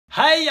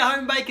Hey you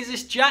home bakers,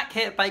 it's Jack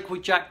here at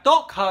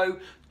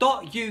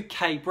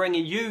bakerwithjack.co.uk,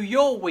 bringing you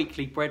your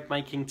weekly bread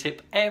making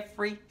tip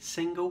every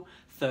single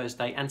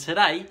Thursday. And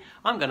today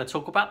I'm going to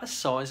talk about the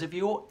size of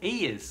your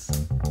ears.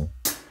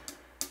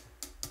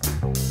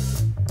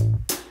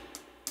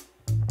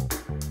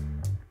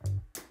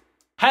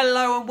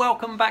 Hello and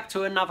welcome back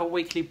to another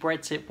weekly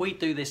bread tip. We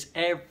do this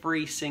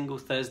every single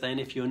Thursday, and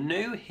if you're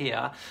new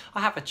here,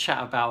 I have a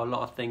chat about a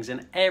lot of things,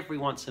 and every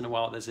once in a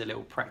while there's a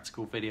little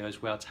practical video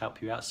as well to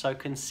help you out. So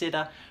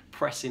consider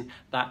pressing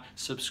that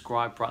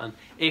subscribe button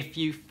if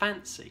you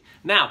fancy.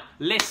 Now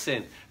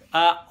listen,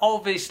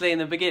 obviously in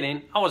the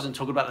beginning I wasn't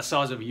talking about the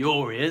size of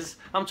your ears,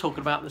 I'm talking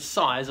about the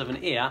size of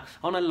an ear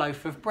on a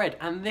loaf of bread,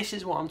 and this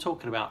is what I'm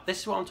talking about. This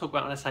is what I'm talking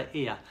about when I say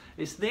ear.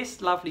 It's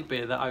this lovely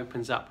bit that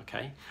opens up,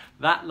 okay?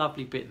 That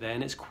lovely bit there,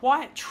 and it's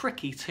quite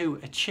tricky to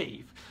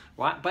achieve,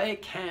 right? But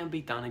it can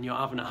be done in your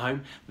oven at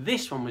home.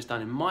 This one was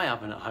done in my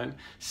oven at home.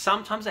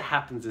 Sometimes it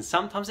happens and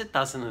sometimes it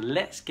doesn't, and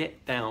let's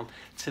get down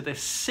to the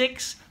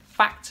 6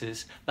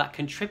 factors that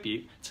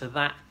contribute to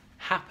that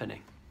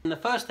happening. And the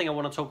first thing I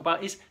want to talk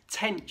about is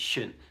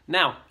tension.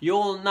 Now,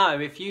 you'll know,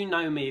 if you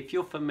know me, if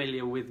you're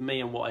familiar with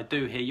me and what I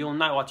do here, you'll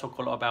know I talk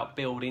a lot about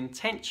building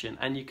tension,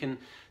 and you can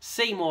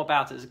see more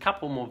about it. There's a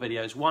couple more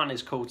videos. One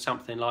is called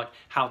something like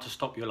how to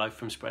stop your loaf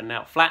from spreading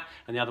out flat,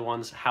 and the other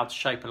one's how to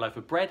shape a loaf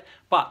of bread.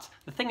 But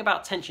the thing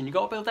about tension, you've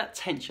got to build that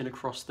tension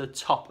across the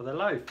top of the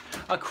loaf.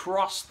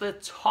 Across the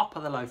top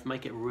of the loaf,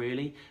 make it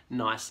really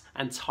nice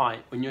and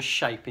tight when you're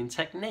shaping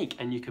technique,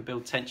 and you can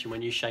build tension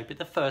when you shape it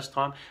the first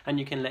time, and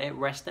you can let it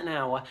rest an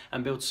hour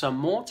and build some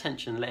more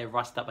tension, let it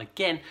rust up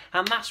again,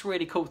 and that's a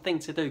really cool thing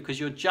to do because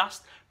you're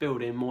just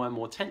building more and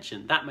more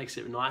tension. That makes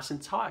it nice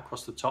and tight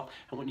across the top,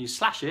 and when you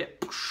slash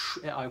it,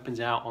 it opens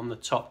out on the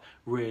top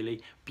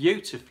really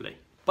beautifully.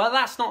 But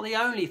that's not the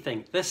only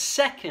thing. The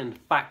second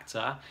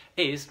factor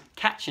is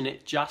catching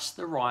it just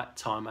the right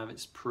time of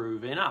it's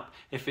proving up.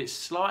 If it's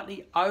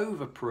slightly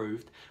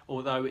overproved,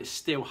 although it's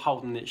still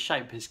holding its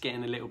shape, it's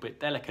getting a little bit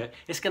delicate,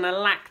 it's going to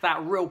lack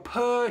that real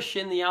push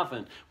in the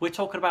oven. We're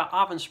talking about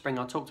oven spring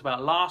I talked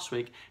about last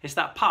week. It's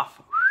that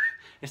puff.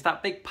 It's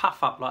that big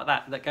puff up like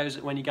that goes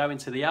when you go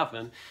into the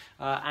oven,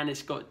 and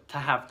it's got to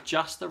have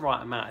just the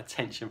right amount of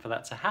tension for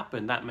that to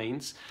happen. That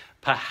means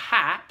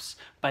perhaps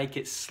bake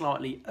it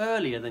slightly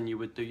earlier than you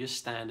would do your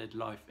standard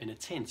loaf in a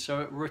tin,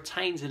 so it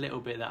retains a little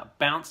bit of that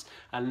bounce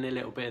and a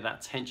little bit of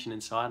that tension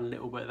inside and a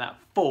little bit of that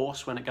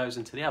force when it goes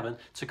into the oven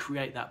to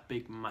create that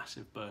big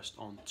massive burst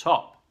on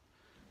top.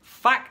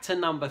 Factor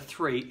number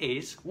 3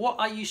 is, what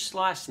are you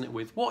slicing it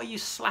with? What are you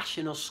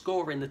slashing or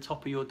scoring the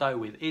top of your dough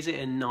with? Is it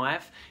a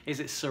knife? Is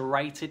it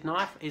serrated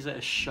knife? Is it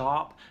a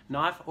sharp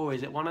knife? Or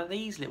is it one of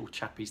these little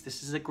chappies?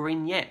 This is a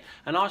grignette,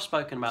 and I've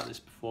spoken about this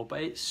before,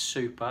 but it's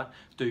super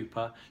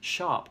duper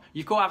sharp.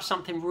 You've got to have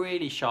something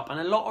really sharp, and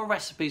a lot of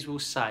recipes will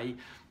say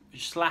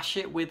slash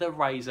it with a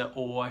razor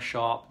or a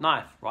sharp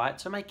knife, right?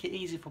 To make it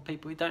easy for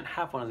people who don't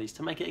have one of these,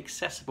 to make it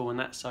accessible, and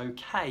that's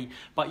okay.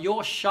 But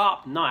your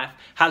sharp knife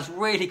has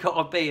really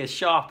got to be as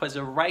sharp as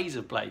a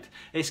razor blade.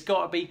 It's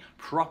got to be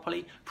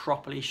properly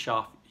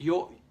sharp.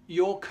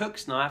 Your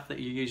cook's knife that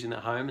you're using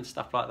at home and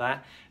stuff like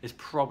that is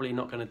probably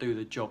not going to do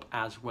the job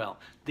as well.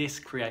 This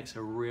creates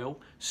a real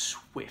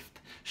swift,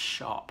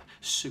 sharp,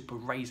 super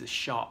razor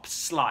sharp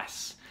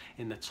slice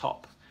in the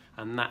top,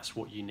 and that's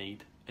what you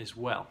need as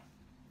well.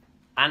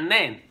 And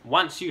then,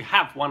 once you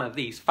have one of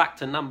these,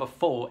 factor number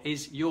 4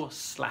 is your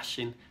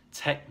slashing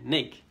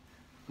technique.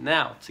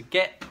 Now, to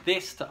get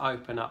this to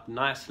open up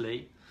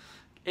nicely,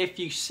 if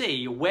you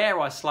see where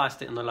I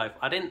sliced it in the loaf,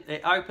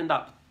 it opened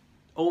up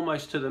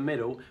almost to the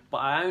middle, but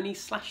I only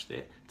slashed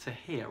it to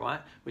here, right?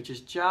 Which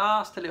is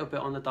just a little bit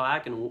on the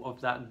diagonal of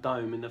that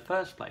dome in the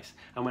first place.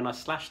 And when I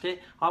slashed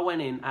it, I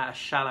went in at a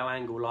shallow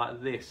angle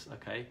like this,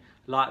 okay?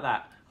 Like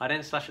that. I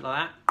didn't slash it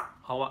like that.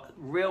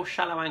 Real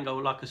shallow angle,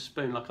 like a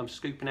spoon, like I'm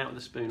scooping out with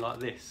a spoon like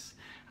this,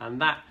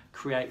 and that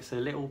creates a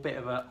little bit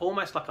of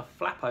almost like a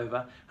flap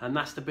over, and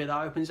that's the bit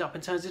that opens up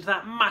and turns into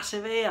that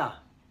massive ear.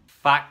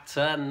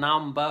 Factor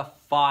number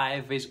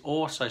 5 is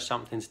also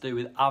something to do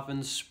with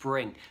oven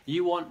spring.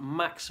 You want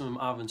maximum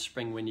oven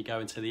spring when you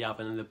go into the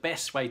oven, and the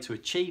best way to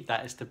achieve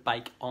that is to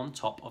bake on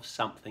top of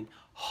something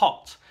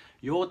hot.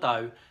 Your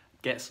dough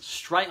gets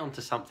straight onto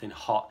something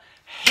hot,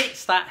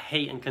 hits that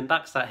heat and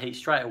conducts that heat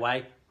straight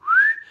away.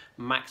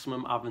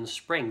 Maximum oven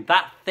spring.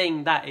 That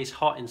thing that is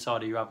hot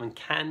inside of your oven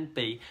can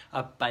be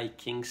a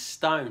baking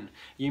stone.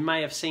 You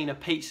may have seen a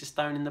pizza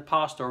stone in the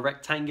past, or a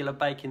rectangular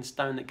baking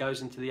stone that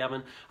goes into the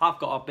oven. I've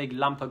got a big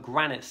lump of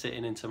granite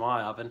sitting into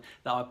my oven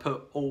that I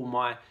put all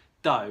my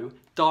dough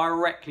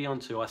directly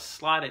onto. I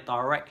slide it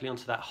directly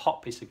onto that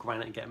hot piece of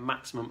granite and get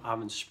maximum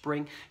oven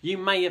spring. You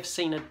may have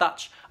seen a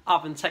Dutch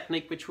oven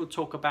technique, which we'll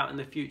talk about in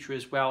the future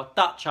as well.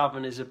 Dutch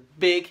oven is a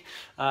big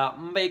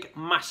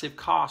massive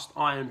cast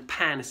iron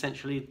pan,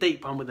 essentially a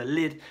deep one with a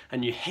lid,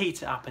 and you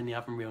heat it up in the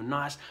oven real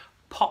nice,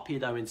 pop your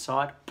dough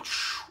inside,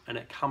 and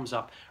it comes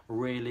up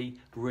really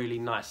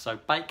nice. So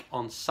bake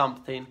on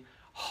something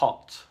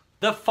hot.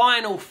 The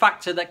final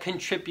factor that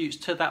contributes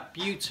to that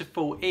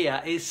beautiful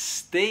ear is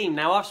steam.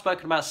 Now, I've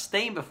spoken about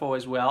steam before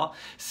as well.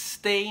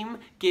 Steam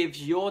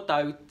gives your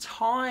dough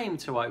time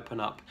to open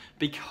up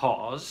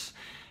because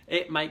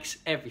it makes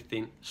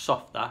everything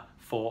softer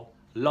for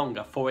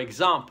longer. For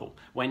example,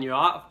 when your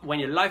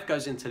loaf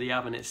goes into the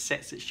oven, it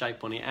sets its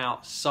shape on the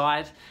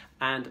outside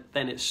and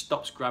then it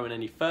stops growing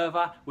any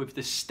further. With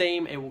the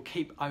steam, it will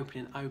keep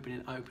opening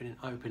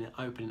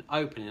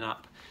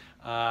up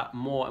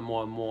more and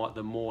more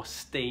the more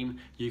steam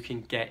you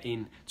can get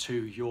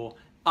into your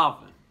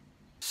oven.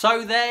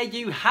 So there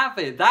you have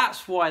it.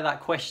 That's why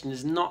that question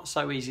is not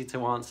so easy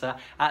to answer.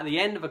 At the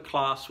end of a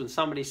class, when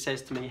somebody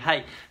says to me,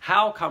 hey,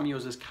 how come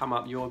yours has come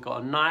up? You've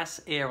got a nice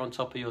ear on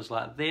top of yours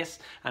like this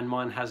and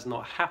mine has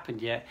not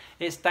happened yet.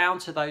 It's down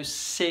to those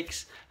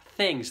 6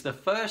 things. The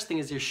first thing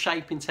is your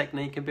shaping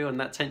technique and building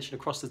that tension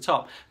across the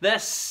top. The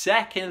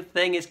second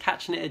thing is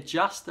catching it at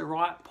just the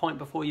right point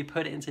before you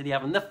put it into the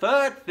oven. The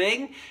third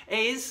thing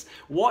is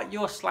what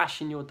you're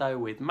slashing your dough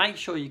with. Make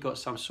sure you got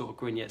some sort of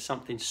grignette,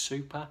 something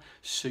super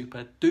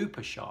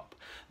duper sharp.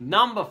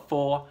 Number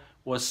 4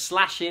 was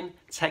slashing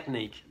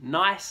technique.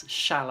 Nice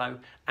shallow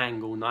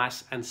angle,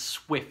 nice and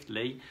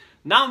swiftly.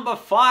 Number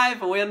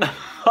 5, we're number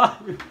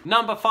 5.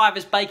 Number 5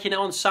 is baking it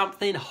on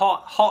something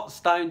hot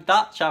stone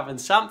Dutch oven,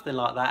 something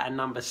like that. And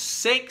number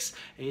 6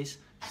 is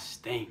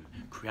steam.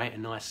 Create a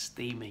nice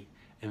steamy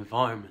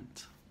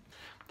environment.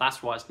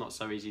 That's why it's not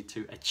so easy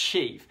to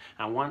achieve.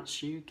 And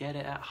once you get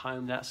it at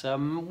home, that's a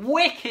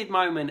wicked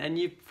moment. And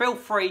you feel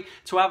free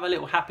to have a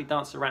little happy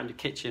dance around your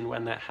kitchen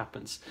when that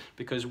happens.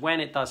 Because when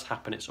it does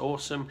happen, it's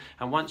awesome.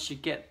 And once you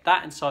get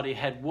that inside of your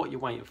head, what you're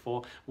waiting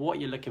for,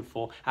 what you're looking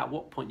for, at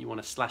what point you want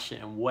to slash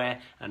it and where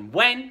and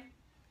when,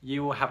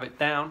 you will have it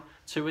down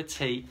to a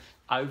T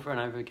over and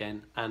over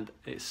again. And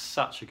it's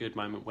such a good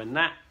moment. When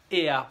that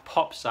ear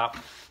pops up,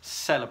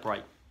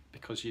 celebrate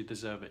because you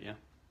deserve it, yeah?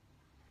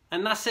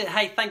 And that's it.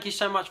 Hey, thank you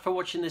so much for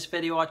watching this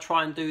video. I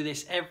try and do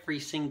this every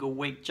single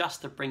week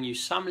just to bring you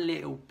some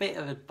little bit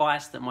of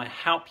advice that might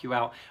help you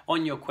out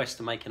on your quest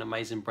to make an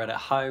amazing bread at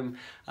home.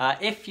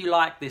 If you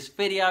like this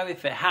video,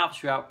 if it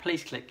helps you out,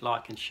 please click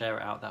like and share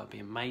it out. That would be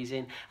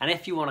amazing. And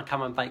if you want to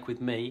come and bake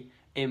with me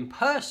in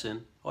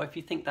person, or if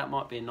you think that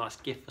might be a nice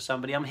gift for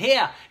somebody, I'm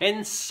here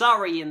in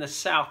Surrey in the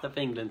south of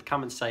England.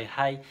 Come and say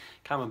hey,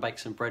 come and bake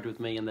some bread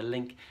with me, and the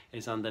link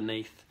is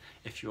underneath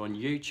if you're on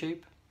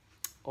YouTube.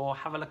 Or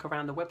have a look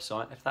around the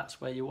website if that's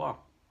where you are.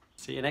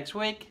 See you next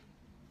week.